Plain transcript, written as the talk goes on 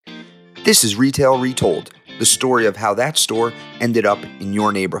This is Retail Retold, the story of how that store ended up in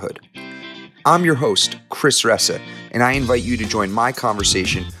your neighborhood. I'm your host, Chris Ressa, and I invite you to join my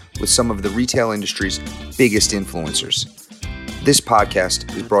conversation with some of the retail industry's biggest influencers. This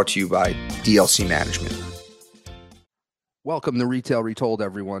podcast is brought to you by DLC Management. Welcome to Retail Retold,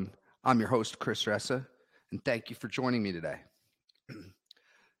 everyone. I'm your host, Chris Ressa, and thank you for joining me today.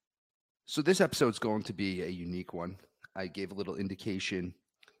 So this episode is going to be a unique one. I gave a little indication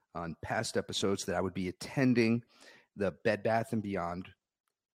on past episodes that I would be attending the Bed Bath & Beyond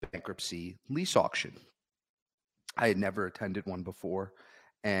Bankruptcy Lease auction. I had never attended one before,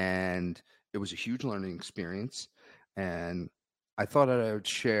 and it was a huge learning experience, and I thought I would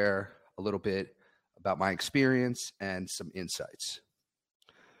share a little bit about my experience and some insights.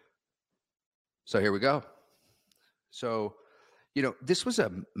 So here we go. So, this was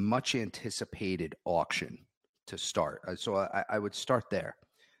a much anticipated auction to start. So I would start there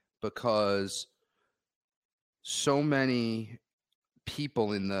because so many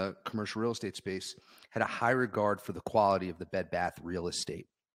people in the commercial real estate space had a high regard for the quality of the Bed Bath real estate.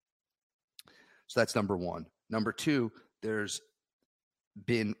 So that's number one. Number two, there's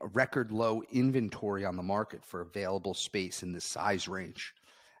been a record low inventory on the market for available space in this size range.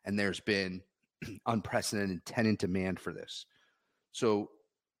 And there's been unprecedented tenant demand for this. So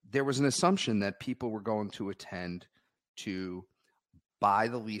there was an assumption that people were going to attend to buy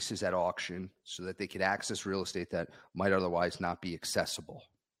the leases at auction so that they could access real estate that might otherwise not be accessible.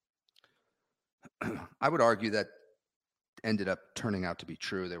 I would argue that ended up turning out to be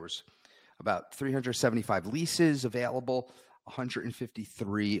true. There was about 375 leases available.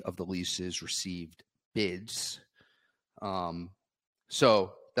 153 of the leases received bids.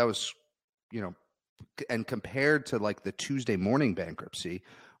 So that was, and compared to like the Tuesday morning bankruptcy,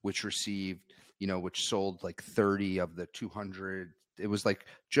 which received, which sold like 30 of the 200, it was like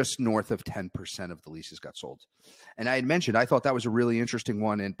just north of 10% of the leases got sold. And I had mentioned, I thought that was a really interesting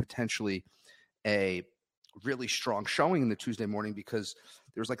one and potentially a really strong showing in the Tuesday morning because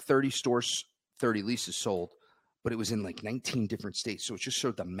there was like 30 stores, 30 leases sold, but it was in like 19 different states. So it just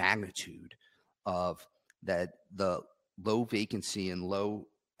showed the magnitude of that, the low vacancy and low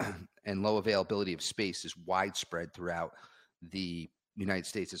availability of space is widespread throughout the United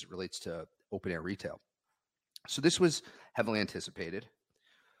States as it relates to open air retail. So this was heavily anticipated.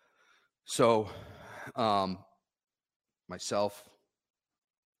 So myself,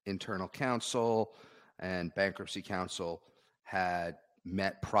 internal counsel, and bankruptcy counsel had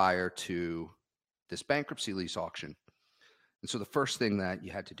met prior to this bankruptcy lease auction. And so the first thing that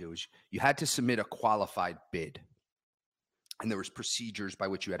you had to do is you had to submit a qualified bid. And there was procedures by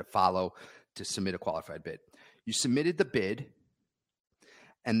which you had to follow to submit a qualified bid. You submitted the bid,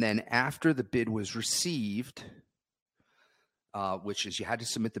 and then after the bid was received, which is you had to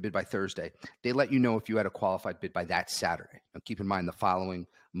submit the bid by Thursday, they let you know if you had a qualified bid by that Saturday. Now keep in mind the following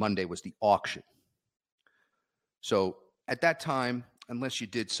Monday was the auction. So at that time, unless you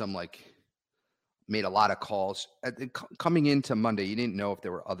did made a lot of calls, coming into Monday, you didn't know if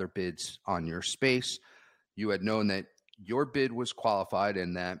there were other bids on your space. You had known that your bid was qualified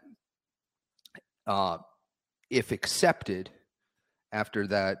and that if accepted, after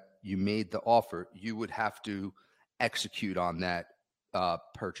that you made the offer, you would have to execute on that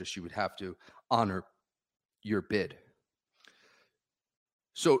purchase. You would have to honor your bid.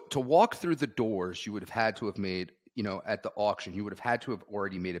 So to walk through the doors, you would have had to have made, at the auction, you would have had to have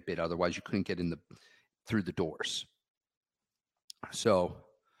already made a bid. Otherwise, you couldn't get through the doors. So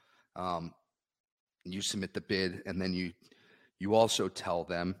you submit the bid, and then you also tell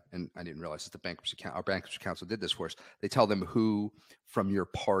them, and I didn't realize that our bankruptcy counsel did this for us. They tell them who from your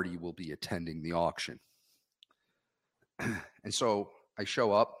party will be attending the auction. And so I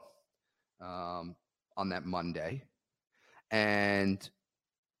show up on that Monday, and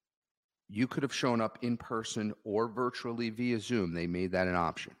you could have shown up in person or virtually via Zoom. They made that an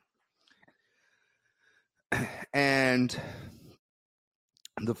option. And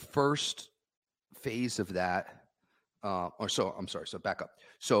the first phase of that, so back up.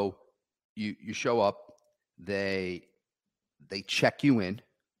 So you show up, they check you in.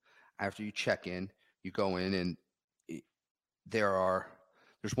 After you check in, you go in, and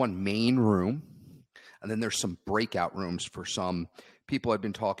there's one main room, and then there's some breakout rooms for some people. I've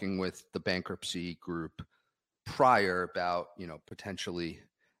been talking with the bankruptcy group prior about, potentially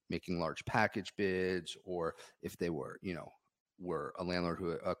making large package bids, or if they were a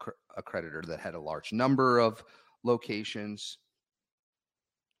landlord a creditor that had a large number of locations.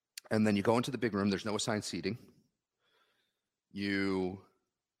 And then you go into the big room. There's no assigned seating. They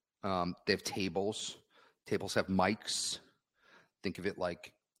have tables. Tables have mics. Think of it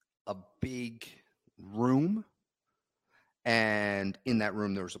like a big room, and in that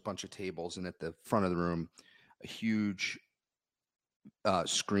room there was a bunch of tables, and at the front of the room a huge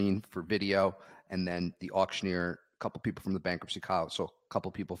screen for video, and then the auctioneer, a couple people from the bankruptcy counsel, a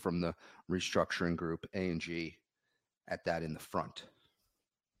couple people from the restructuring group A&G at that in the front.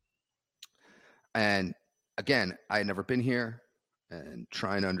 And again, I had never been here and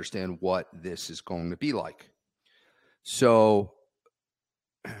trying to understand what this is going to be like. So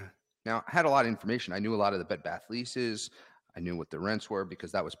now I had a lot of information. I knew a lot of the Bed Bath leases. I knew what the rents were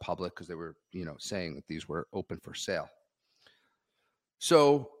because that was public, because they were, saying that these were open for sale.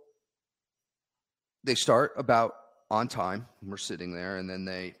 So they start about on time. We're sitting there, and then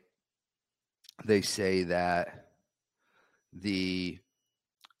they say that the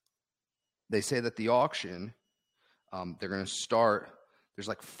auction, they're going to start. There's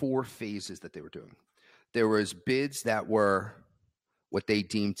like 4 phases that they were doing. There was bids that were what they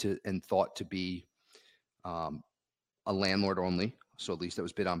deemed to and thought to be a landlord only, so at least that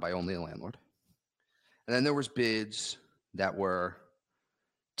was bid on by only a landlord. And then there was bids that were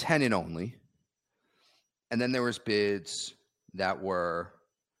tenant only. And then there was bids that were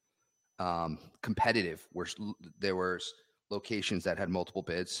competitive, where there was locations that had multiple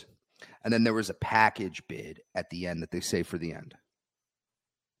bids. And then there was a package bid at the end that they say for the end.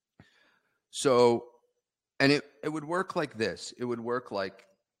 So, and it would work like this. It would work like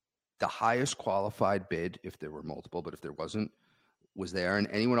the highest qualified bid, if there were multiple, but if there wasn't, was there, and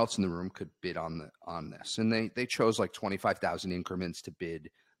anyone else in the room could bid on this. And they chose like 25,000 increments to bid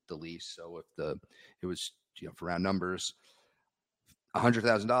the lease. So if it was, for round numbers,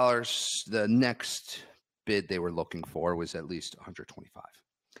 $100,000, the next bid they were looking for was at least 125.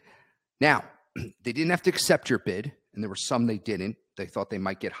 Now, they didn't have to accept your bid, and there were some they didn't. They thought they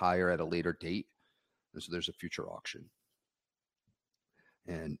might get higher at a later date. And so there's a future auction.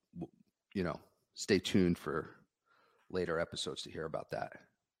 And, stay tuned for later episodes to hear about that.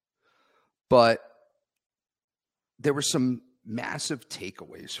 But there were some massive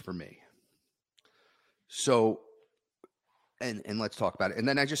takeaways for me. So, and let's talk about it. And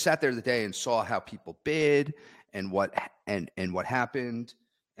then I just sat there the day and saw how people bid and what happened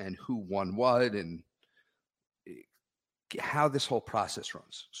and who won what and how this whole process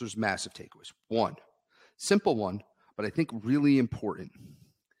runs. So there's massive takeaways. One, simple one, but I think really important.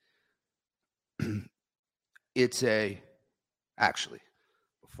 Actually,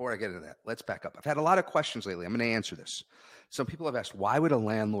 before I get into that, let's back up. I've had a lot of questions lately. I'm going to answer this. Some people have asked, why would a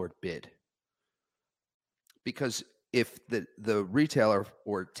landlord bid? Because if the retailer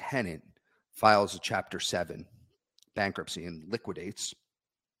or tenant files a Chapter 7 bankruptcy and liquidates,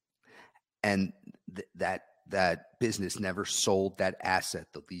 and that business never sold that asset,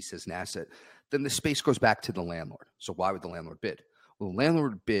 the lease as an asset, then the space goes back to the landlord. So why would the landlord bid? Well, the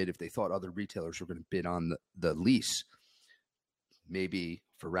landlord would bid if they thought other retailers were going to bid on the lease. Maybe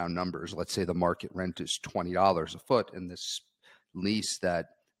for round numbers, let's say the market rent is $20 a foot, and this lease that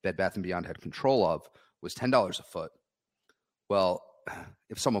Bed Bath & Beyond had control of was $10 a foot. Well,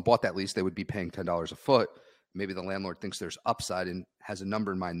 if someone bought that lease, they would be paying $10 a foot. Maybe the landlord thinks there's upside and has a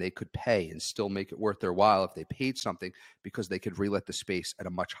number in mind they could pay and still make it worth their while if they paid something, because they could relet the space at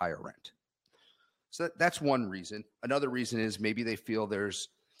a much higher rent. So that's one reason. Another reason is maybe they feel there's,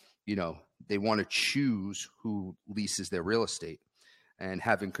 they want to choose who leases their real estate and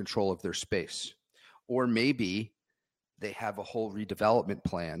having control of their space. Or maybe they have a whole redevelopment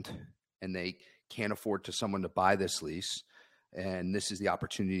planned and they can't afford someone to buy this lease, and this is the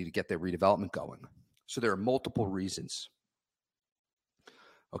opportunity to get their redevelopment going. So there are multiple reasons.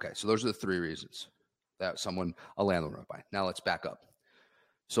 Okay, so those are the 3 reasons that a landlord would buy. Now let's back up.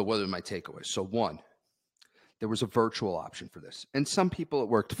 So what are my takeaways? So 1, there was a virtual option for this, and some people it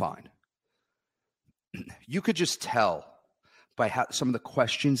worked fine. You could just tell by how some of the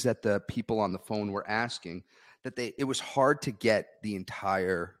questions that the people on the phone were asking that it was hard to get the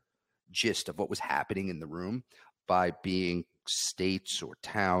entire gist of what was happening in the room by being states or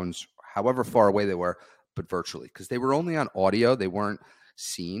towns, however far away they were, but virtually, because they were only on audio, they weren't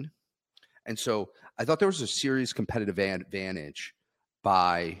seen. And so I thought there was a serious competitive advantage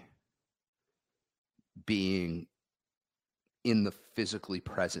by being in the physically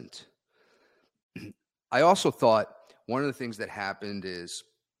present. I also thought one of the things that happened is,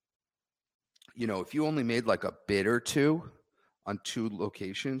 if you only made like a bid or 2 on 2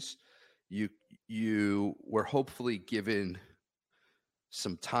 locations, you were hopefully given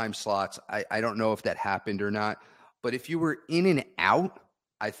some time slots. I don't know if that happened or not, but if you were in and out,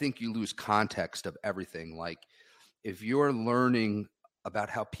 I think you lose context of everything. Like if you're learning about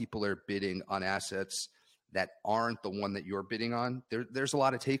how people are bidding on assets that aren't the one that you're bidding on, there's a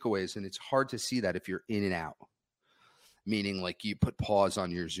lot of takeaways, and it's hard to see that if you're in and out. Meaning, like, you put pause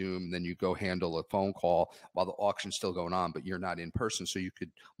on your Zoom, then you go handle a phone call while the auction's still going on, but you're not in person, so you could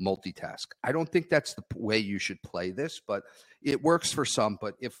multitask. I don't think that's the way you should play this, but it works for some.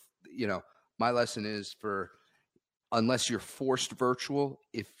 But if, my lesson is, unless you're forced virtual,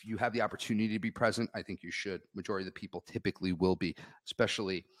 if you have the opportunity to be present, I think you should. Majority of the people typically will be,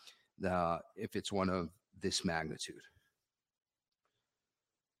 especially if it's one of this magnitude.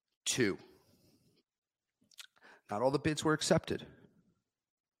 2, not all the bids were accepted.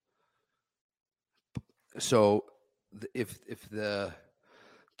 So if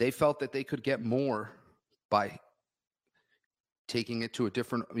they felt that they could get more by taking it to a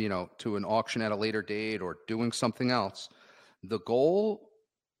different, to an auction at a later date or doing something else, the goal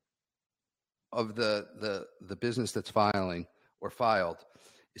of the business that's filing or filed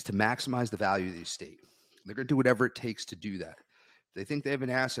is to maximize the value of the estate. They're going to do whatever it takes to do that. If they think they have an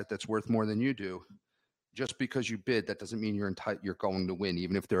asset that's worth more than you do, just because you bid, that doesn't mean you're going to win,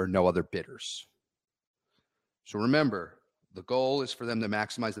 even if there are no other bidders. So remember, the goal is for them to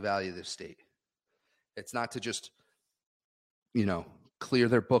maximize the value of the estate. It's not to just, clear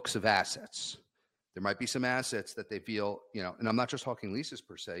their books of assets. There might be some assets that they feel, and I'm not just talking leases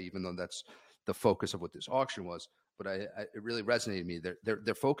per se, even though that's the focus of what this auction was, but it really resonated with me.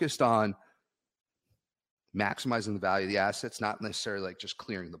 They're focused on maximizing the value of the assets, not necessarily like just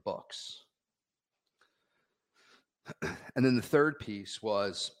clearing the books. And then the third piece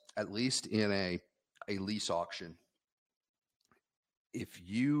was, at least in a lease auction, if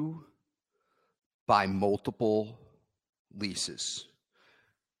you buy multiple leases,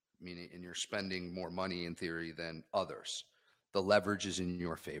 meaning, and you're spending more money in theory than others, the leverage is in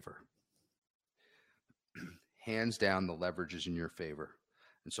your favor. Hands down, the leverage is in your favor.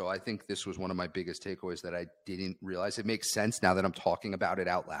 And so I think this was one of my biggest takeaways that I didn't realize. It makes sense now that I'm talking about it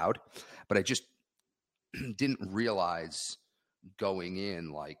out loud, but I just didn't realize going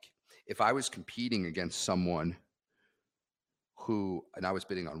in, like, if I was competing against someone and I was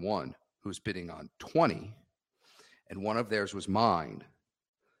bidding on one who's bidding on 20, and one of theirs was mine,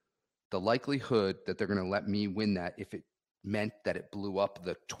 the likelihood that they're going to let me win that, if it meant that it blew up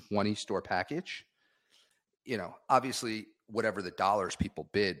the 20 store package, obviously whatever the dollars people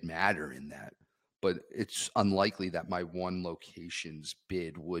bid matter in that, but it's unlikely that my one location's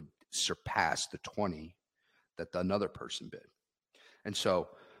bid would surpass the 20 that another person bid. And so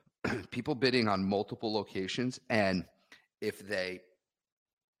people bidding on multiple locations, and if they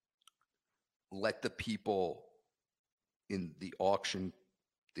let the people in the auction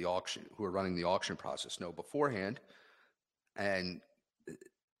who are running the auction process know beforehand, and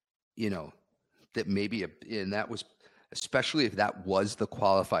that maybe and that was, especially if that was the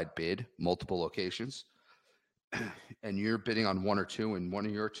qualified bid, multiple locations, and you're bidding on one or two, and one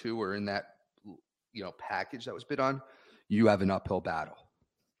of your two are in that package that was bid on, you have an uphill battle.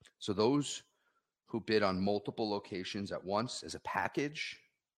 So those who bid on multiple locations at once as a package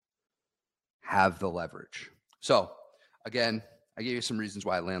have the leverage. So again, I gave you some reasons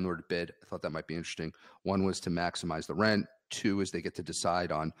why a landlord bid. I thought that might be interesting. One was to maximize the rent. 2 is they get to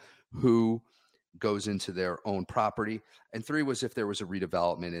decide on who goes into their own property. And 3 was if there was a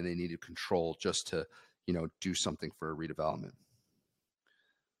redevelopment and they needed control just to, do something for a redevelopment.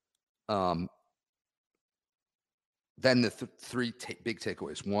 Then the 3 big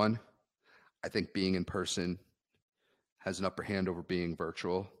takeaways. 1, I think being in person has an upper hand over being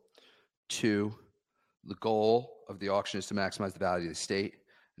virtual. 2, the goal of the auction is to maximize the value of the estate.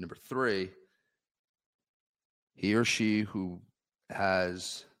 And number 3, he or she who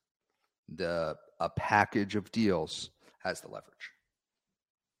has a package of deals has the leverage.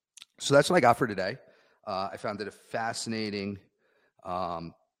 So that's what I got for today. I found it a fascinating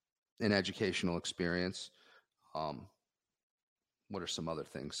and educational experience. What are some other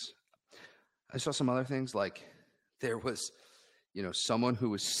things? I saw some other things, like there was, someone who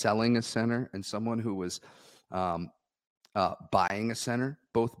was selling a center and someone who was buying a center,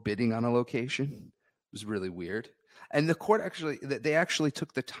 both bidding on a location. It was really weird. And the court they actually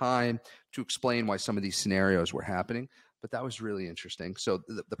took the time to explain why some of these scenarios were happening, but that was really interesting. So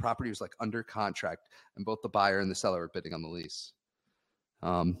the property was like under contract, and both the buyer and the seller were bidding on the lease.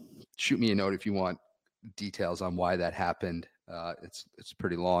 Shoot me a note if you want details on why that happened. It's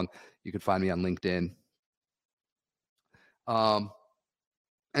pretty long. You can find me on LinkedIn.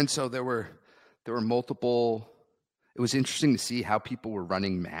 And so there were multiple. It was interesting to see how people were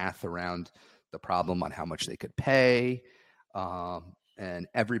running math around the problem on how much they could pay, and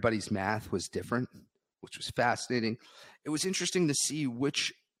everybody's math was different, which was fascinating. It was interesting to see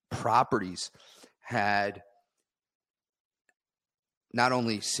which properties had not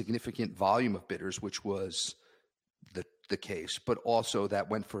only significant volume of bidders, which was the case, but also that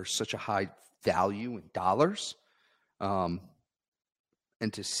went for such a high value in dollars. And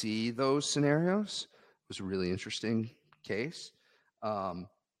to see those scenarios was a really interesting case.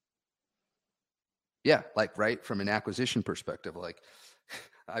 Yeah, like, right, from an acquisition perspective, like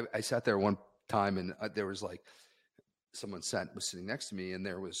I sat there one time and there was like someone was sitting next to me, and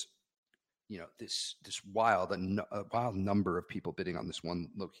there was, this wild number of people bidding on this one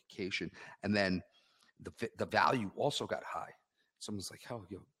location, and then the value also got high. Someone's like, "Oh,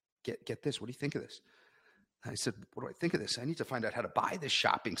 get this. What do you think of this?" I said, "What do I think of this? I need to find out how to buy this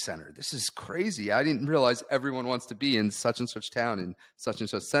shopping center. This is crazy. I didn't realize everyone wants to be in such and such town in such and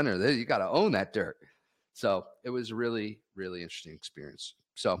such center. You got to own that dirt." So it was a really, really interesting experience.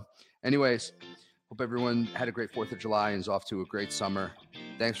 So anyways, hope everyone had a great 4th of July and is off to a great summer.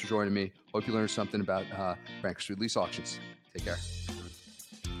 Thanks for joining me. Hope you learned something about Bankruptcy lease auctions. Take care.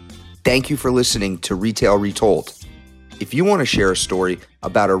 Thank you for listening to Retail Retold. If you want to share a story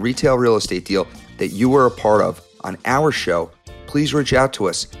about a retail real estate deal that you were a part of on our show, please reach out to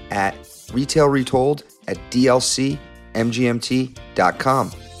us at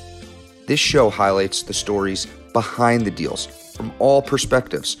retailretold@dlcmgmt.com. This show highlights the stories behind the deals from all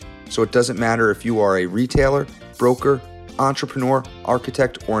perspectives, so it doesn't matter if you are a retailer, broker, entrepreneur,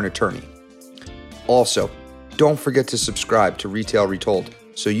 architect, or an attorney. Also, don't forget to subscribe to Retail Retold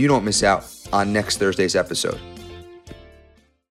so you don't miss out on next Thursday's episode.